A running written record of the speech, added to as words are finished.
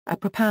A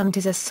proppant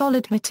is a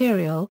solid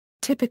material,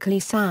 typically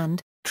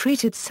sand,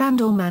 treated sand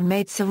or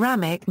man-made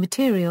ceramic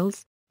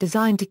materials,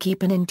 designed to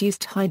keep an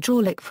induced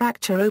hydraulic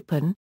fracture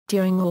open,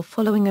 during or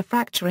following a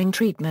fracturing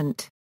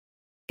treatment.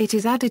 It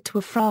is added to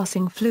a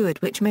frac'ing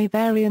fluid which may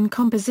vary in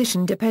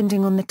composition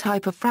depending on the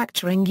type of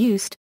fracturing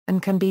used,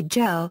 and can be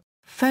gel,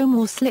 foam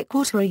or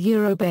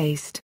slickwater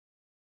based.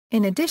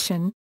 In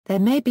addition, there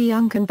may be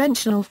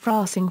unconventional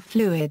frac'ing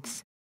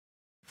fluids.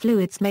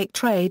 Fluids make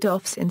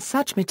trade-offs in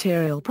such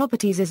material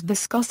properties as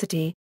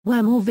viscosity,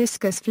 where more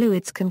viscous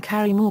fluids can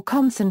carry more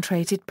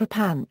concentrated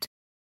proppant.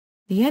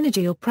 The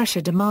energy or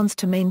pressure demands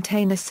to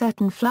maintain a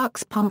certain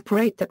flux pump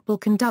rate that will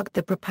conduct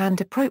the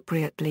proppant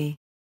appropriately.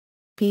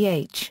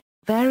 pH,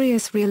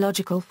 various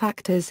rheological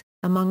factors,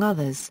 among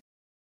others.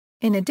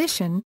 In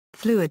addition,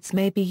 fluids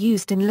may be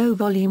used in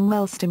low-volume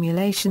well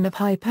stimulation of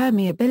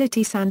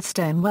high-permeability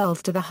sandstone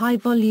wells to the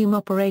high-volume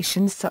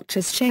operations such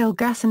as shale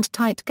gas and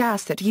tight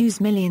gas that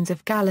use millions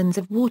of gallons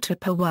of water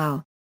per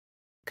well.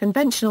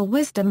 Conventional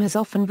wisdom has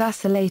often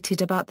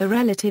vacillated about the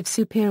relative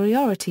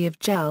superiority of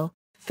gel,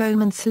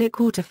 foam and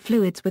slickwater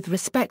fluids with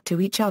respect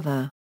to each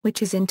other,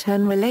 which is in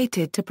turn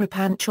related to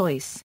proppant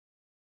choice.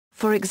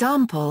 For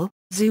example,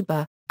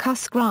 Zuber,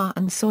 Kuskra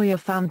and Sawyer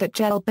found that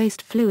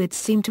gel-based fluids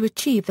seem to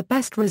achieve the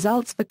best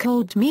results for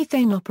cold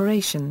methane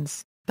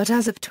operations, but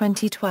as of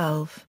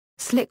 2012,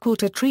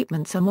 slickwater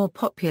treatments are more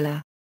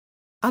popular.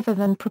 Other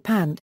than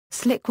proppant,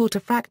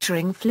 slickwater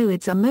fracturing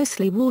fluids are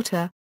mostly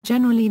water,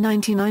 generally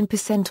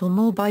 99% or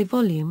more by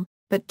volume,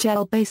 but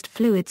gel-based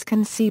fluids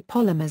can see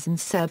polymers and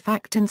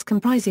surfactants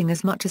comprising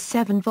as much as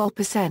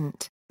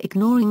 7%,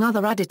 ignoring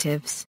other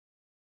additives.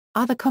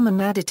 Other common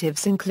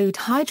additives include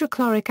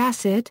hydrochloric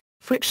acid,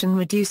 friction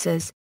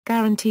reducers,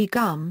 guarantee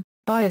gum,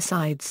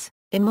 biocides,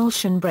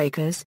 emulsion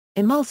breakers,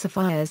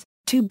 emulsifiers,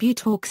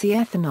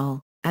 2-butoxyethanol,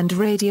 and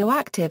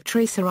radioactive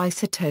tracer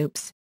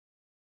isotopes.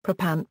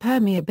 Proppant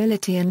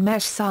permeability and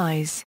mesh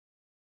size.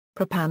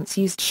 Proppants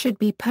used should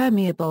be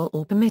permeable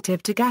or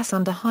permittive to gas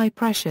under high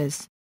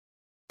pressures.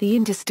 The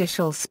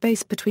interstitial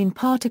space between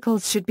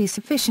particles should be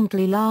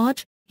sufficiently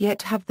large,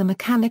 yet have the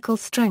mechanical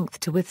strength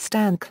to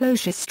withstand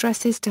closure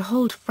stresses to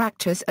hold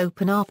fractures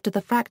open after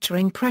the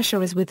fracturing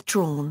pressure is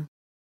withdrawn.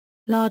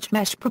 Large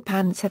mesh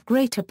proppants have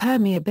greater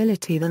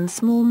permeability than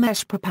small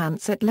mesh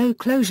proppants at low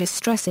closure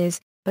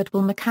stresses, but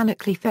will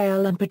mechanically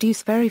fail and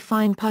produce very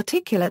fine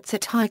particulates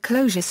at high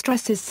closure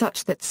stresses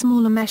such that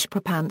smaller mesh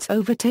proppants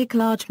overtake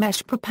large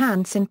mesh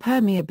proppants in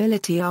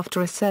permeability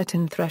after a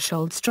certain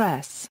threshold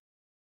stress.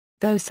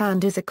 Though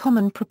sand is a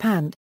common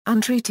proppant,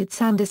 untreated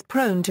sand is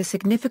prone to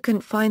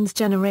significant fines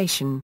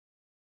generation.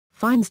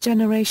 Fines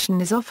generation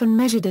is often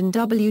measured in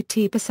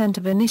Wt%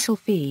 of initial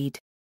feed.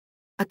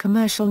 A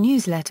commercial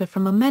newsletter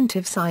from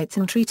Momentive cites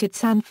untreated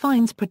sand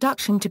fines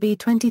production to be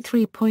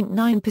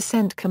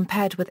 23.9%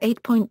 compared with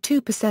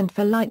 8.2%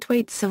 for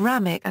lightweight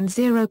ceramic and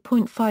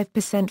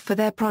 0.5% for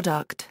their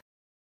product.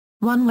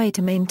 One way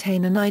to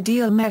maintain an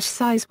ideal mesh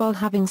size while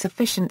having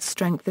sufficient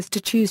strength is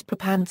to choose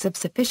proppants of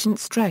sufficient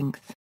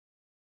strength.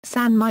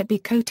 Sand might be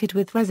coated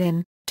with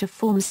resin, to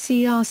form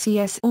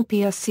CRCS or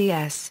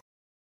PRCS.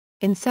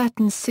 In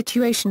certain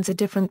situations a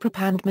different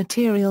proppant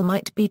material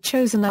might be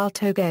chosen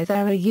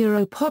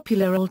altogether.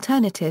 Popular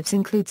alternatives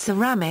include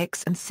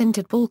ceramics and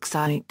sintered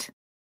bauxite.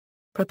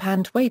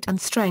 Proppant weight and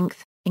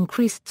strength.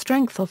 Increased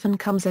strength often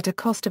comes at a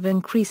cost of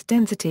increased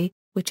density,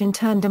 which in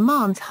turn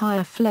demands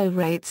higher flow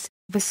rates,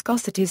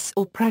 viscosities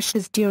or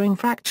pressures during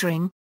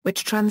fracturing,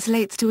 which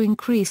translates to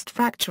increased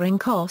fracturing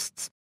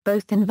costs,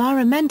 both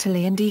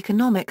environmentally and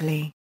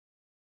economically.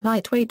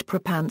 Lightweight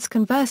proppants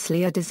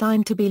conversely are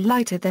designed to be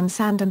lighter than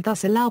sand and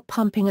thus allow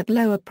pumping at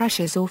lower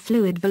pressures or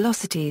fluid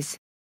velocities.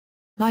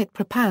 Light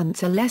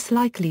proppants are less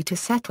likely to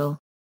settle.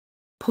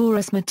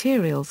 Porous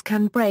materials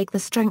can break the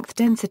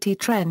strength-density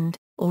trend,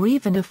 or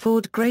even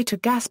afford greater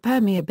gas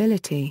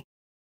permeability.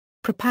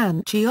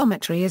 Proppant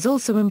geometry is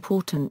also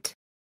important.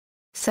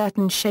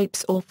 Certain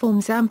shapes or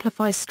forms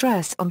amplify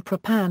stress on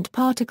proppant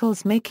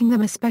particles, making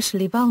them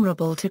especially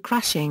vulnerable to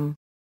crashing.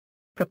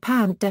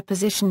 Proppant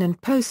deposition and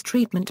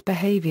post-treatment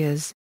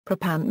behaviors.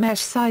 Proppant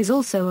mesh size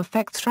also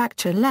affects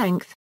fracture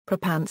length.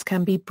 Proppants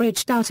can be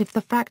bridged out if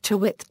the fracture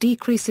width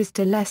decreases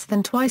to less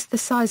than twice the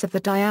size of the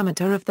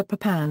diameter of the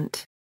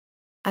proppant.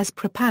 As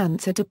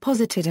proppants are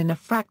deposited in a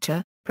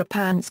fracture,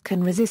 proppants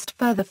can resist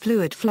further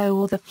fluid flow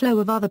or the flow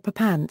of other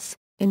proppants,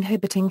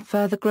 inhibiting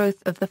further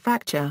growth of the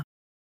fracture.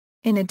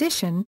 In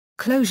addition,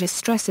 closure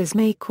stresses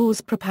may cause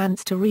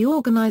proppants to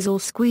reorganize or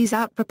squeeze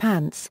out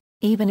proppants,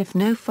 even if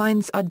no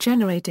fines are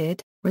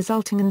generated,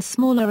 resulting in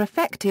smaller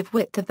effective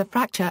width of the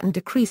fracture and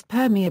decreased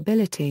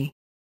permeability.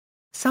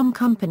 Some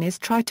companies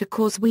try to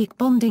cause weak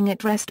bonding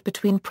at rest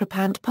between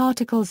proppant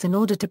particles in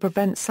order to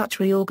prevent such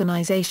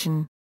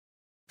reorganization.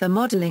 The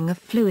modeling of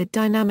fluid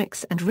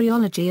dynamics and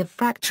rheology of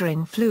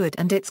fracturing fluid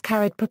and its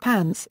carried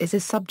proppants is a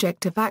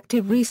subject of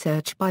active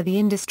research by the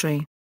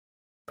industry.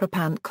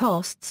 Pant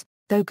costs.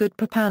 Though good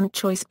proppant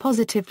choice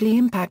positively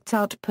impacts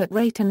output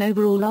rate and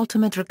overall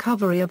ultimate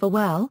recovery of a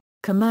well,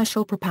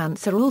 commercial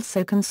proppants are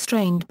also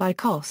constrained by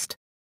cost.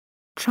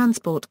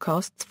 transport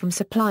costs from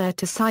supplier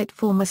to site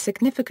form a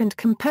significant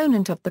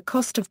component of the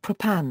cost of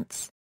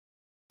proppants.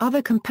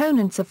 Other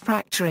components of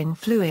fracturing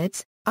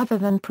fluids, other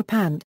than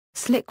proppant,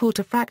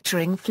 slickwater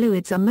fracturing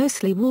fluids are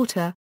mostly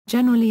water,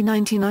 generally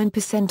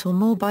 99% or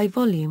more by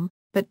volume,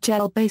 but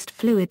gel-based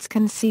fluids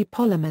can see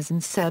polymers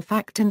and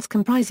surfactants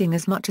comprising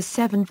as much as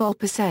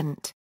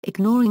 7%,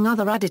 ignoring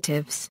other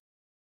additives.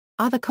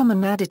 Other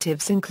common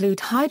additives include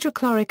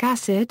hydrochloric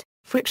acid,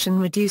 friction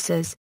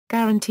reducers,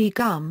 guarantee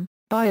gum,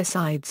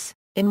 biocides,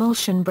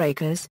 emulsion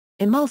breakers,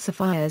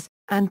 emulsifiers,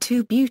 and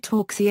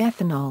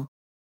 2-butoxyethanol.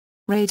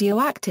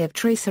 Radioactive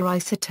tracer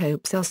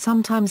isotopes are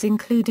sometimes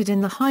included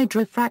in the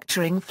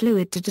hydrofracturing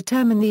fluid to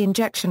determine the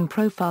injection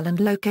profile and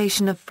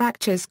location of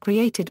fractures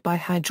created by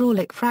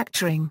hydraulic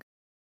fracturing.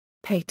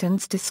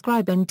 Patents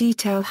describe in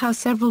detail how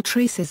several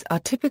tracers are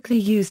typically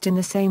used in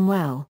the same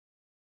well.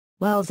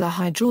 Wells are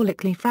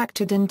hydraulically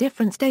fractured in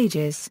different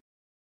stages.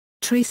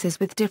 Tracers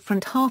with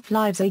different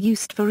half-lives are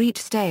used for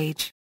each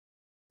stage.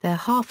 Their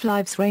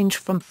half-lives range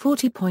from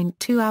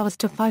 40.2 hours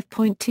to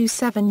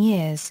 5.27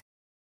 years.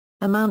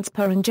 Amounts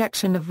per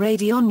injection of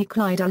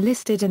radionuclide are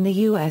listed in the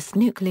U.S.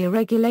 Nuclear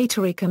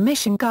Regulatory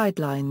Commission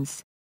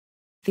guidelines.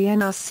 The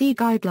NRC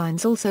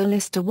guidelines also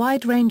list a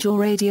wide range of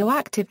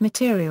radioactive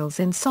materials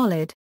in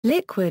solid,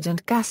 liquid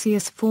and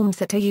gaseous forms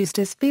that are used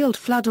as field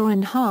flood or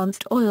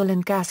enhanced oil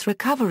and gas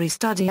recovery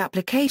study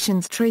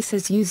applications.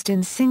 Tracers used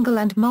in single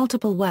and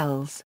multiple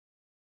wells.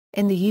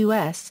 In the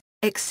U.S.,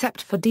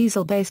 except for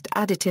diesel-based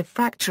additive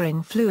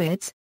fracturing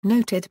fluids,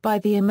 noted by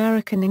the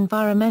American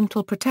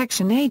Environmental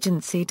Protection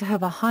Agency to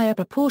have a higher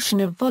proportion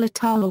of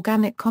volatile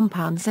organic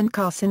compounds and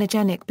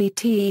carcinogenic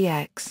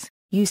BTEX,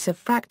 use of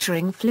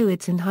fracturing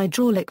fluids in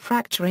hydraulic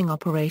fracturing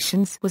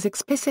operations was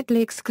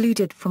explicitly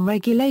excluded from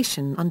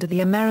regulation under the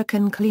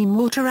American Clean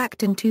Water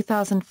Act in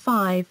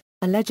 2005,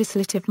 a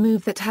legislative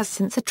move that has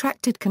since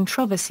attracted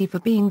controversy for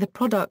being the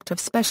product of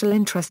special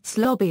interests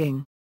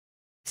lobbying.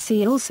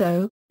 See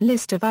also,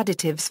 List of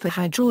additives for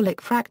hydraulic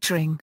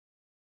fracturing.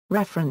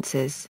 References